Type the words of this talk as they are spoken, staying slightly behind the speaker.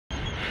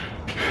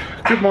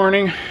Good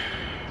morning.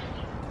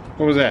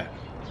 What was that?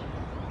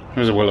 It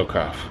was a willow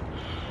cough.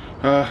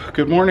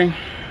 Good morning.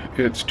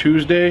 It's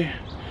Tuesday,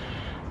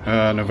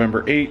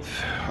 November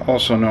 8th,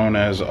 also known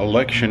as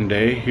Election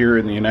Day here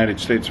in the United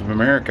States of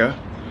America.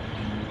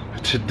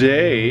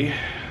 Today,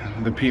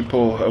 the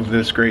people of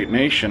this great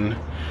nation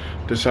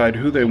decide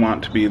who they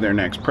want to be their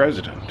next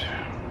president.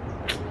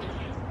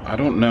 I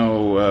don't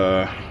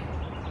know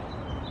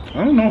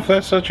if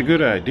that's such a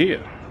good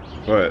idea,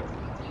 but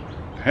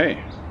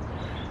hey,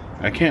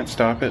 I can't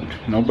stop it.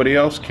 Nobody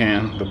else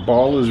can. The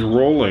ball is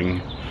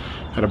rolling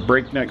at a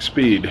breakneck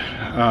speed.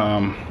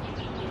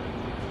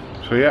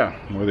 So yeah,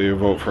 whether you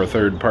vote for a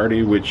third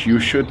party, which you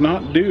should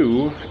not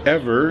do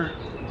ever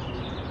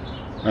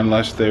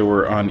unless they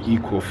were on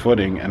equal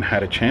footing and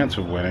had a chance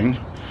of winning,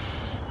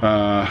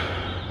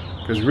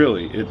 because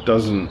really it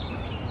doesn't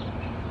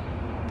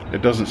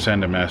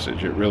send a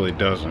message. It really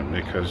doesn't,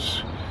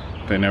 because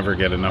they never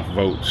get enough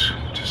votes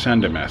to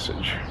send a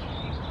message.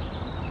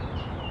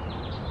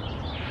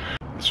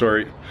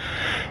 Sorry.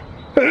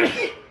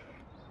 I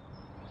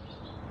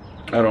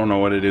don't know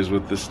what it is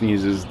with the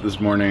sneezes this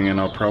morning, and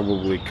I'll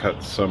probably cut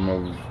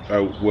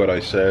out what I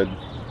said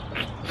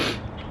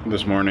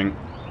this morning.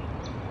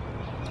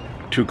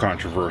 Too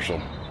controversial.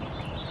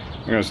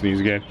 I'm gonna sneeze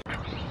again.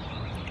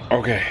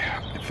 Okay,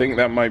 I think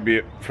that might be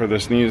it for the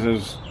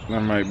sneezes. There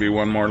might be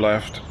one more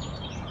left.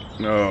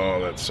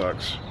 Oh, that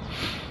sucks.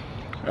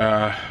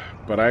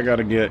 But I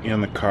gotta get in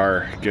the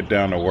car, get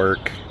down to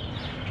work,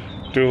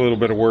 do a little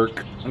bit of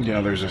work.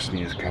 Yeah, there's a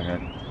sneeze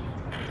coming.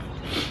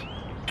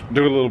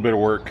 Do a little bit of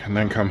work and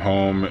then come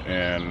home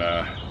and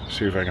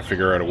see if I can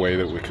figure out a way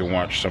that we can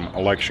watch some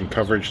election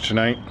coverage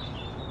tonight.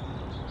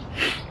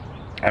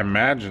 I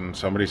imagine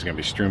somebody's gonna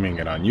be streaming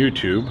it on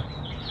YouTube,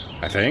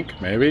 I think,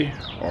 maybe,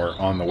 or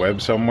on the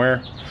web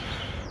somewhere.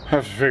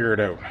 Have to figure it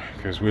out,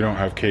 because we don't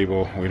have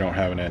cable, we don't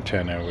have an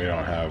antenna, we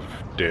don't have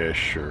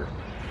Dish or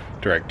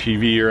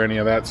DirecTV or any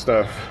of that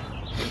stuff.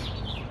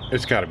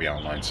 It's got to be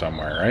online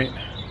somewhere, right?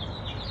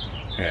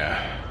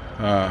 Yeah.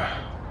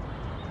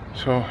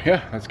 So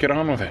yeah, let's get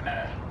on with it.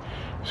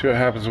 See what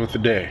happens with the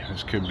day.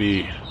 This could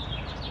be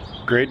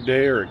a great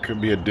day or it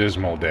could be a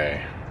dismal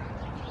day.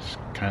 It's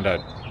kind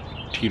of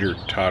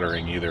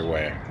teeter-tottering either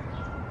way.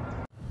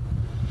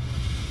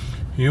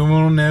 You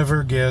will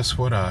never guess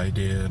what I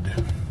did.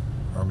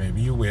 Or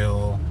maybe you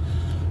will.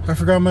 I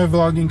forgot my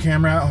vlogging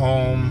camera at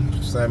home,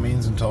 so that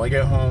means until I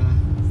get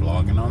home,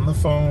 vlogging on the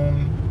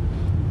phone,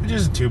 which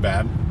isn't too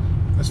bad.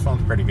 This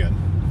phone's pretty good.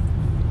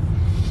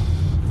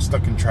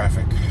 Stuck in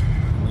traffic.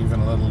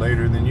 Leaving a little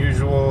later than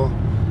usual,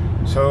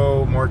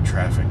 so more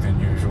traffic than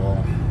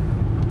usual.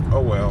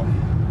 Oh well.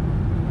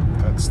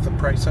 That's the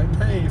price I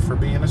pay for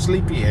being a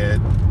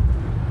sleepyhead.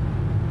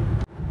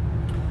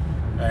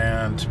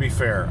 And to be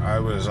fair, I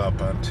was up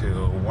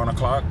until 1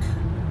 o'clock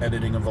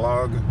editing a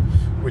vlog,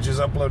 which is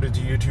uploaded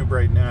to YouTube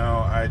right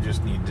now. I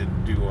just need to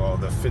do all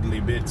the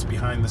fiddly bits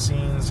behind the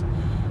scenes,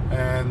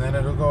 and then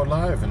it'll go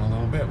live in a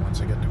little bit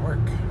once I get to work.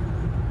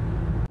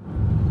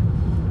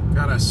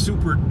 Got a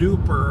super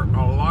duper,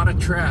 a lot of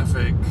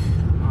traffic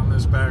on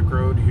this back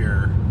road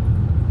here.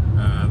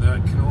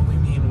 That can only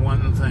mean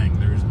one thing.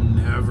 There's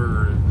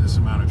never this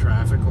amount of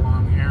traffic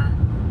along here.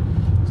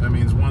 So that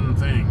means one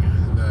thing.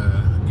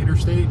 The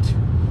Interstate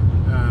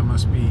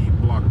must be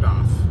blocked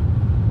off.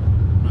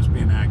 Must be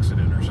an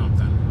accident or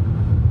something.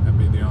 That'd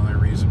be the only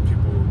reason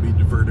people will be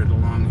diverted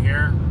along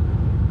here.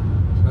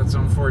 So that's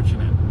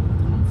unfortunate.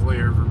 Hopefully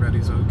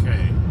everybody's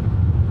okay.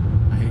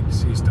 I hate to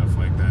see stuff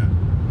like that.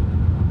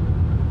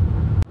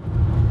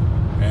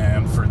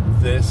 And for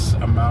this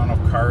amount of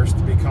cars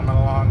to be coming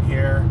along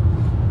here,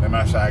 they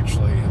must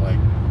actually like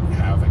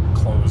have it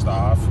closed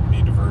off and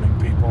be diverting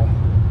people.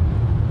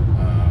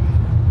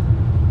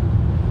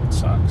 It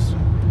sucks.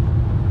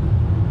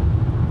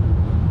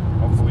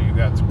 Hopefully you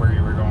got to where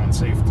you were going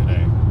safe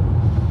today.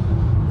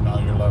 And all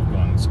your loved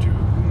ones too.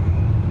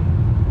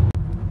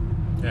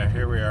 Yeah,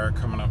 here we are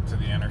coming up to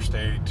the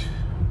interstate.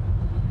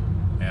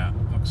 Yeah,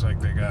 looks like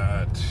they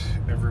got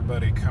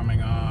everybody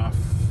coming off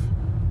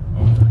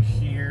over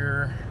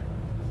here.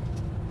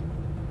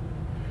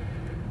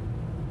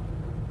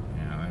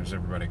 Yeah, there's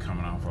everybody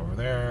coming off over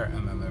there,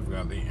 and then they've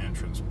got the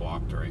entrance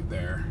blocked right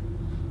there.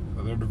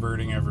 So they're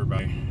diverting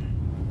everybody.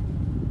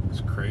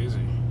 It's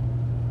crazy.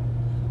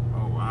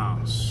 Oh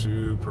wow,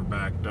 super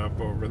backed up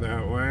over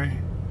that way.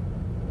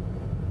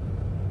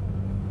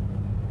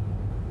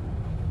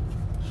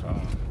 So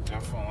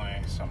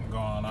definitely something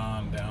going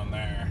on down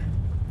there.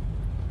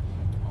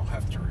 I'll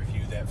have to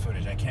review that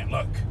footage. I can't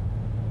look.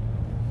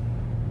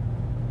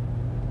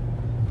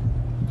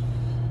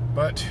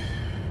 But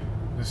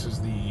this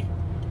is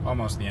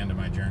almost the end of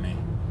my journey.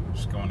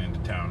 Just going into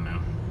town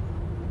now.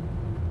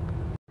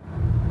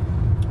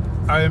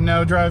 I am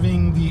now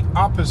driving the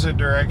opposite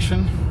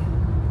direction,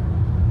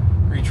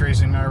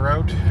 retracing my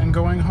route and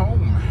going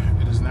home.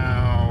 It is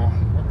now,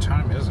 what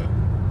time is it?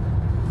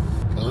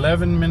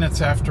 11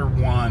 minutes after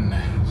 1.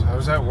 So I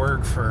was at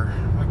work for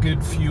a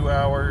good few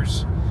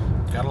hours,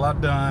 got a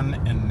lot done,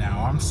 and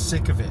now I'm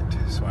sick of it.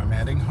 So I'm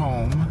heading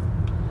home.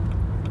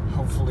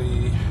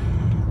 Hopefully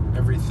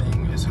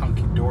everything is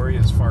hunky-dory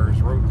as far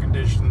as road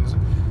conditions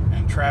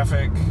and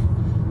traffic.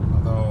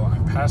 Although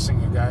I'm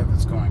passing a guy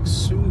that's going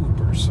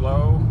super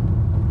slow,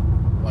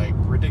 like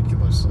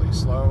ridiculously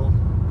slow.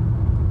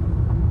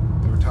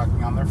 They were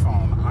talking on their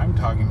phone. I'm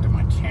talking to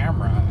my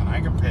camera, and I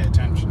can pay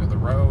attention to the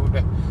road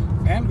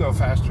and go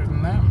faster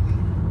than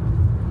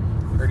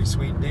them. Pretty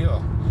sweet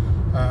deal.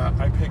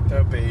 I picked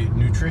up a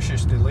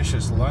nutritious,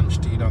 delicious lunch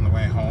to eat on the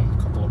way home.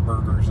 A couple of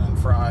burgers and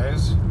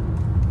fries.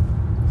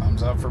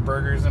 Thumbs up for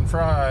burgers and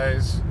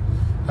fries.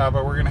 But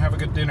we're going to have a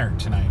good dinner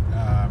tonight.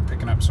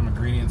 Picking up some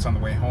ingredients on the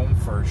way home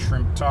for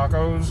shrimp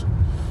tacos.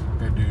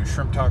 Going to do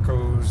shrimp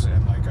tacos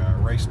and like a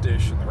rice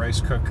dish in the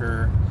rice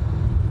cooker.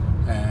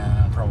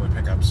 And probably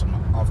pick up some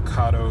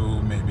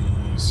avocado, maybe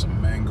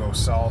some mango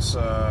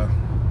salsa.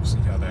 See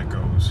how that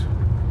goes.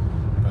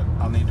 But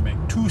I'll need to make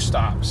 2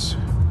 stops.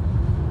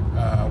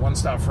 One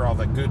stop for all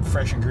the good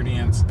fresh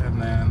ingredients, and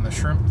then the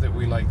shrimp that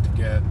we like to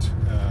get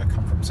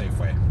come from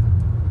Safeway.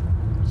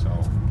 So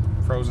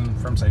frozen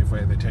from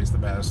Safeway, they taste the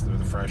best, they're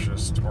the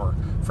freshest, or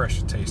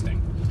freshest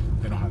tasting.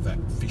 They don't have that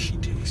fishy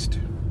taste.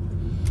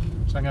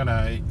 So I'm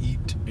gonna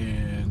eat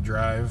and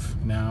drive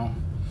now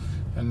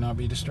and not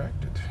be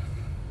distracted.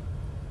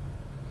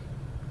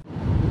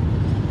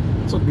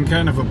 It's looking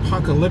kind of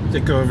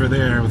apocalyptic over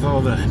there with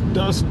all the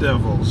dust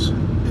devils.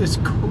 It's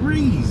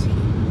crazy.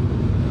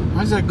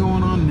 Why is that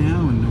going on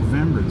now in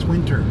November? It's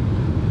winter.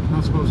 I'm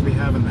not supposed to be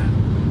having that.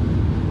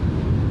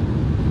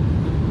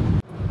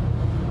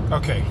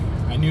 Okay,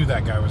 I knew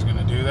that guy was going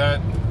to do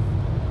that.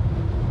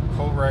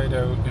 Pull right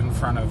out in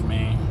front of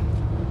me.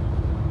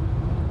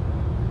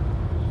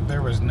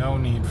 There was no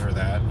need for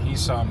that. He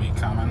saw me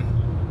coming.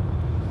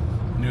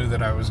 Knew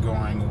that I was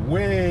going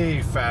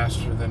way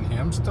faster than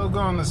him. Still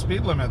going the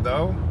speed limit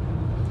though.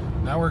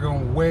 Now we're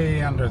going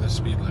way under the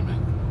speed limit.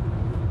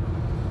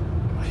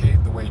 I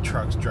hate the way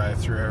trucks drive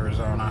through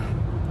Arizona.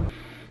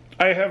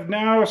 I have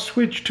now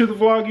switched to the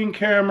vlogging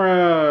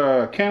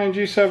camera. Canon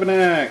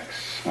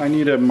G7X. I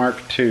need a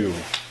Mark II.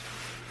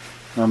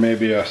 Or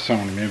maybe a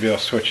Sony. Maybe I'll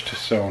switch to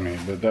Sony,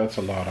 but that's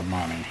a lot of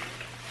money.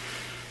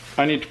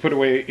 I need to put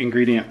away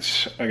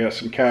ingredients. I got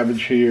some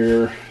cabbage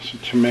here, some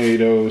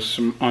tomatoes,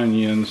 some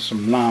onions,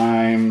 some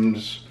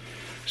limes.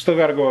 Still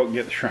got to go out and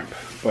get the shrimp,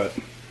 but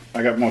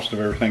I got most of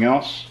everything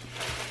else.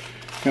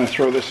 I'm gonna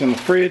throw this in the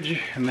fridge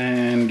and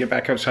then get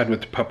back outside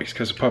with the puppies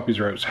because the puppies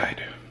are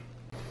outside.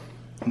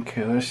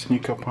 Okay, let's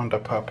sneak up on the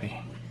puppy.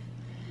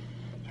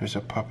 There's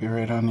a puppy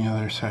right on the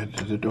other side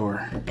of the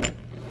door.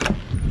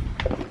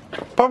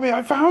 Puppy,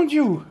 I found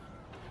you!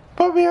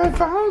 Puppy, I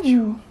found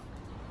you!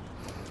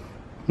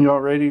 You all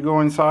ready to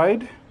go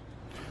inside?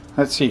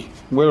 Let's see.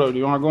 Willow, do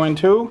you want to go in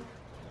too?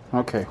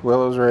 Okay,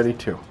 Willow's ready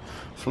too.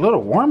 It's a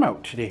little warm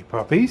out today,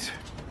 puppies.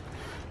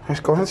 Let's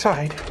go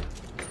inside.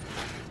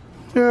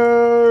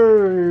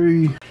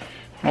 Yay!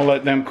 I'll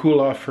let them cool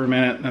off for a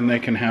minute and then they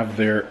can have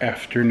their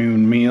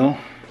afternoon meal.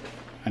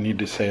 I need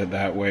to say it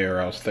that way or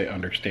else they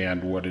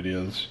understand what it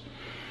is.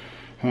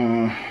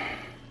 Got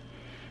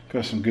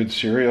some good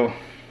cereal.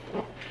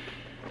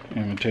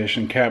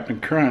 Imitation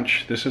Captain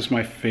Crunch. This is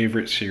my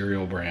favorite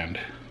cereal brand.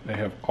 They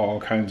have all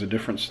kinds of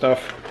different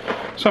stuff.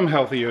 Some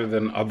healthier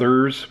than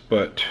others,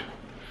 but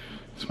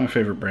it's my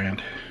favorite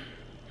brand.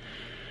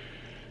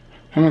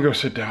 I'm gonna go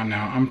sit down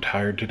now. I'm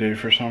tired today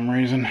for some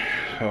reason,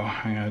 so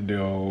I'm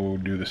gonna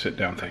do the sit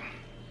down thing.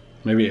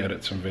 Maybe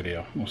edit some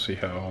video. We'll see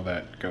how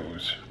that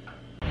goes.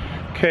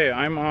 Okay,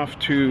 I'm off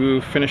to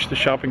finish the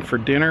shopping for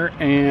dinner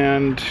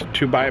and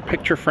to buy a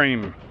picture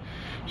frame.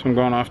 So I'm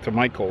going off to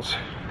Michael's.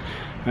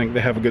 I think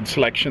they have a good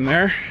selection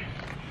there.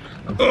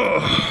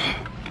 Ugh.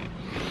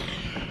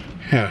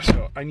 Yeah,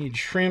 so I need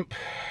shrimp,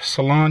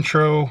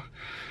 cilantro,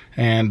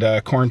 and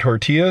corn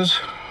tortillas.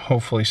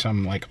 Hopefully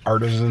some like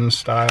artisan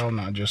style,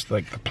 not just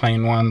like the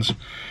plain ones.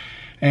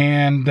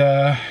 And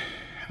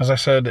as I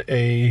said,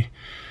 a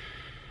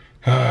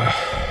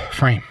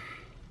frame.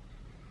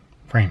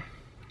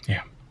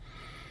 Yeah.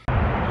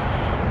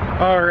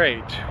 All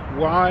right,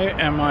 why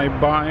am I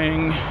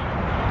buying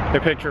a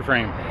picture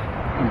frame?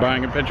 I'm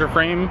buying a picture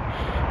frame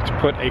to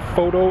put a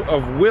photo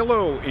of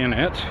Willow in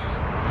it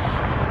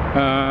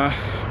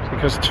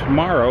because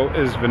tomorrow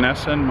is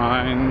Vanessa and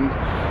mine,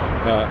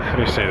 how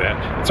do you say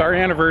that? It's our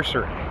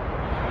anniversary.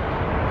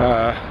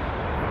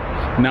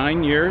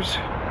 9 years,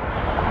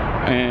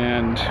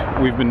 and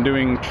we've been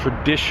doing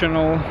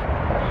traditional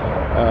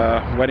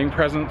wedding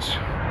presents.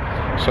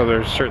 So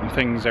there's certain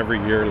things every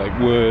year like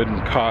wood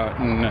and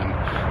cotton, and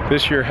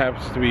this year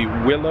happens to be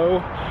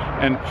willow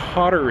and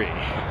pottery.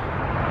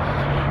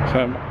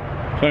 So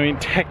I mean,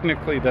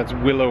 technically that's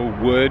willow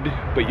wood,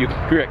 but you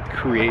can get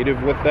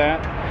creative with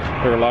that.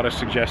 There are a lot of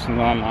suggestions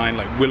online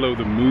like Willow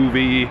the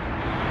movie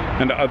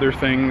and other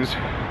things.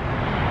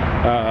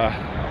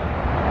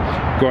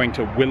 Going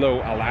to Willow,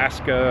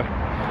 Alaska,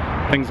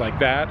 things like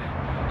that.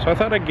 So I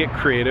thought I'd get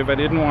creative. I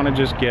didn't want to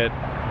just get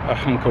a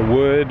hunk of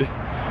wood.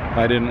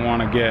 I didn't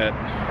want to get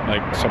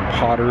like some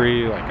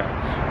pottery, like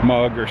a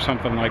mug or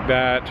something like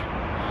that.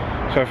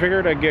 So I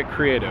figured I'd get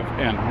creative.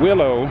 And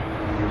Willow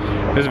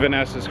is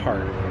Vanessa's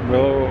heart.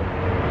 Willow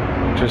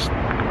just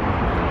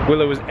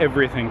Willow is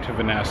everything to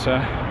Vanessa,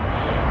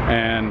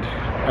 and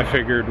I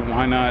figured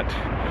why not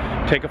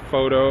take a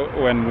photo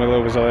when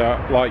Willow was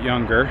a lot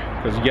younger,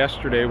 because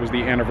yesterday was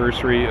the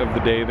anniversary of the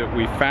day that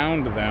we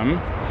found them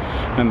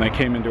and they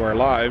came into our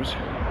lives.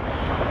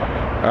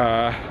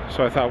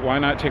 So I thought, why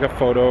not take a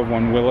photo of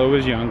when Willow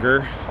was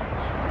younger,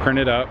 print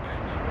it up,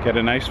 get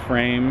a nice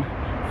frame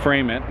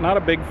it, not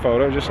a big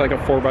photo, just like a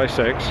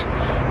 4x6,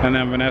 and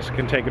then Vanessa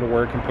can take it to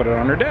work and put it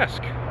on her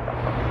desk.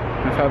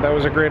 I thought that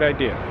was a great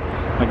idea.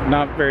 Like,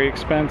 not very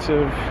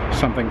expensive,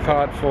 something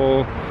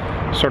thoughtful,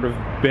 sort of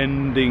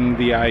bending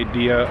the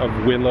idea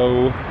of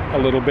Willow a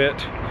little bit,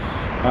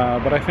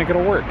 but I think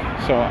it'll work.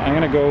 So I'm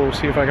gonna go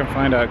see if I can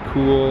find a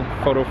cool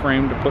photo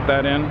frame to put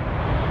that in,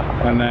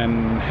 and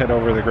then head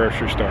over to the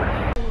grocery store.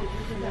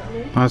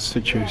 Lots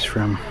to choose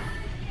from,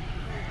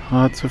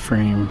 lots of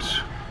frames.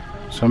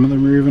 Some of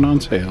them are even on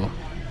sale.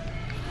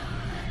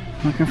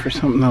 I'm looking for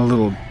something a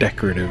little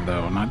decorative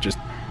though, not just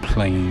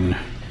plain.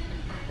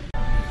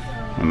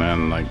 And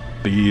then like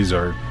these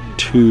are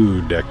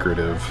too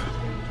decorative.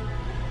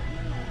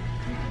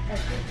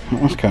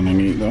 That was kind of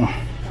neat though.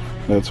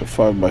 That's a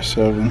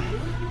 5x7.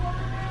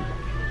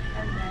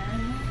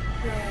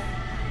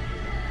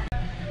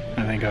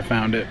 I think I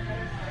found it.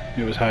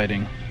 It was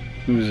hiding.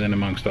 It was in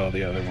amongst all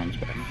the other ones,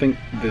 but I think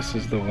this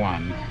is the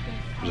one.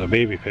 There's a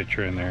baby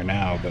picture in there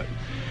now, but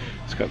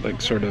it's got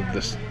like sort of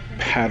this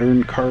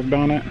pattern carved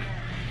on it.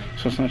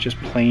 So it's not just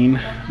plain,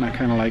 and I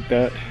kind of like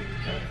that.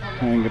 I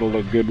think it'll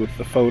look good with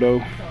the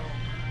photo.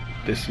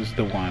 This is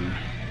the one.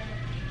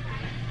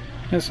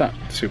 It's not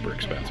super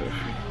expensive.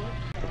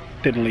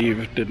 Didn't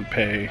leave, didn't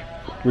pay.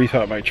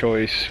 Rethought my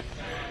choice.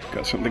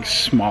 Got something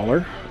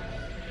smaller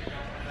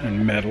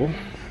and metal.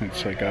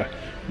 It's like a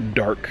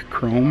dark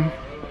chrome,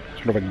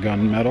 sort of a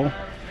gunmetal.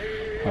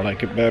 I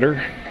like it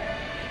better.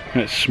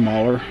 And it's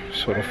smaller,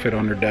 so it'll fit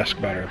on your desk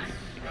better.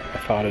 I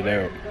thought it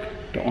out.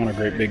 Don't want a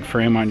great big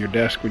frame on your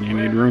desk when you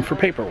need room for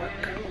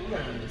paperwork.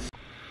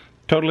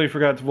 Totally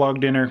forgot to vlog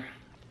dinner,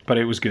 but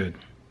it was good.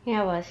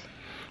 Yeah, it was.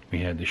 We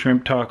had the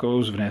shrimp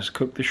tacos. Vanessa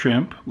cooked the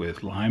shrimp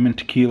with lime and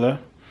tequila.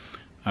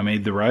 I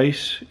made the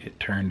rice. It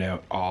turned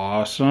out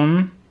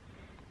awesome.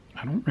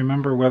 I don't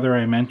remember whether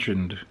I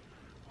mentioned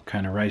what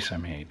kind of rice I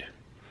made.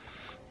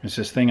 It's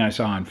this thing I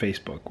saw on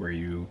Facebook where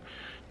you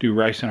do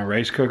rice in a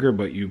rice cooker,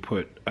 but you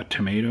put a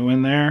tomato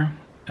in there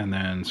and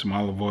then some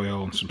olive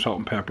oil and some salt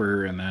and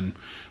pepper, and then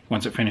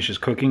once it finishes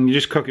cooking, you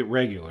just cook it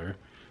regular,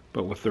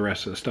 but with the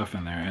rest of the stuff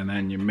in there, and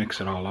then you mix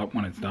it all up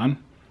when it's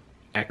done.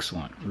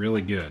 Excellent,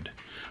 really good.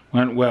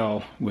 Went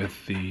well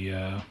with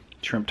the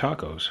shrimp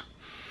tacos.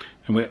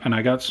 And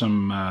I got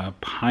some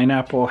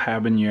pineapple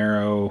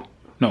poblano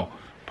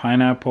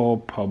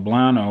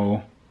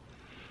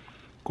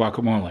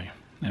guacamole,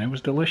 and it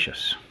was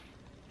delicious.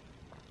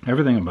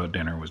 Everything about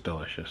dinner was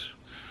delicious.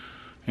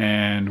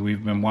 And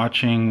we've been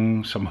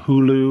watching some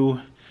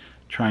Hulu,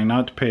 trying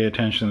not to pay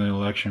attention to the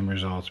election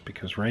results,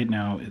 because right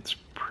now it's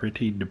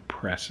pretty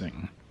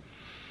depressing.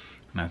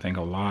 And I think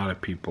a lot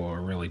of people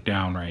are really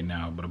down right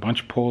now, but a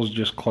bunch of polls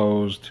just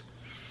closed.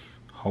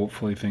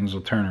 Hopefully things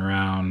will turn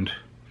around.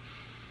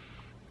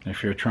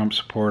 If you're a Trump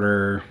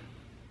supporter,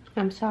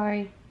 I'm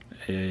sorry.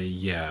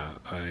 yeah,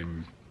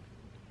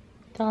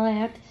 That's all I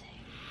have to say.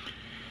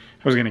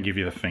 I was gonna give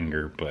you the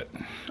finger, but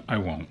I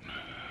won't.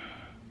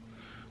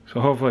 So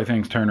hopefully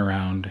things turn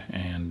around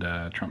and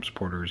Trump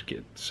supporters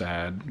get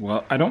sad.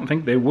 Well, I don't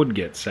think they would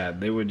get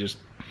sad. They would just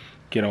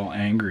get all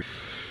angry.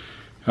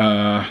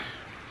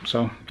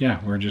 So yeah,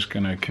 we're just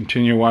gonna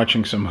continue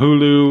watching some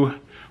Hulu,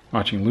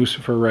 watching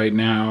Lucifer right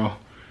now.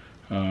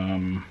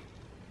 And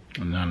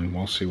then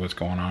we'll see what's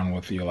going on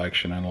with the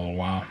election in a little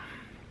while.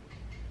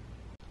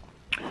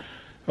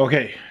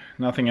 Okay,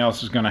 nothing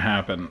else is gonna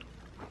happen.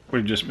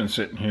 We've just been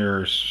sitting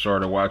here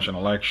sort of watching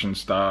election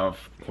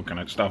stuff, looking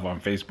at stuff on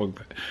Facebook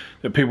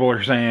that people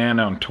are saying,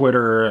 on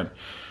Twitter, and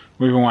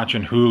we've been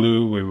watching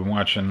Hulu. We've been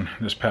watching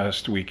this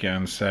past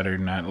weekend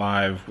Saturday Night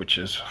Live, which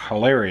is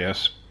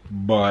hilarious,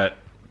 but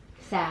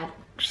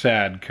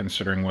sad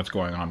considering what's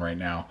going on right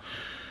now.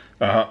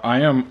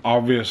 I am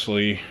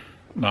obviously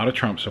not a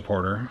Trump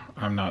supporter.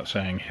 I'm not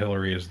saying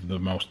Hillary is the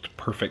most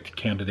perfect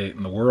candidate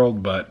in the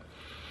world, but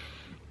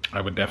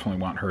I would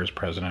definitely want her as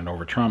president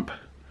over Trump.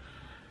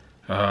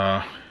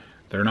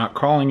 They're not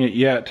calling it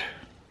yet,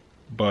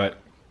 but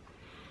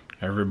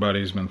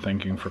everybody's been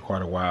thinking for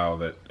quite a while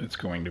that it's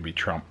going to be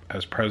Trump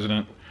as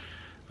president.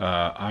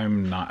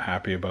 I'm not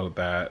happy about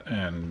that,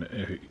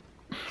 and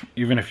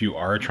even if you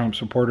are a Trump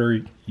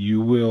supporter,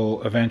 you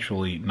will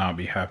eventually not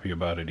be happy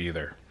about it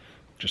either.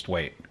 Just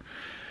wait.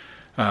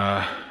 So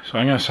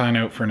I'm gonna sign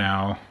out for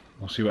now.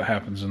 We'll see what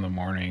happens in the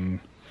morning.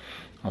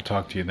 I'll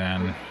talk to you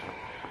then.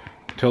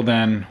 Till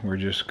then, we're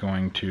just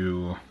going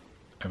to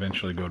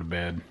eventually go to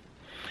bed.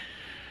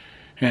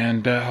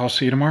 And I'll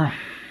see you tomorrow.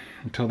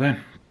 Until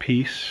then,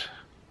 peace,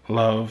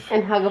 love.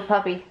 And hug a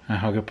puppy. And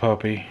hug a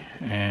puppy.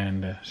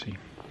 And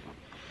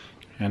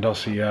and I'll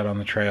see you out on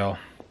the trail.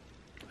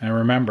 And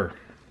remember,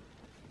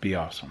 be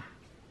awesome.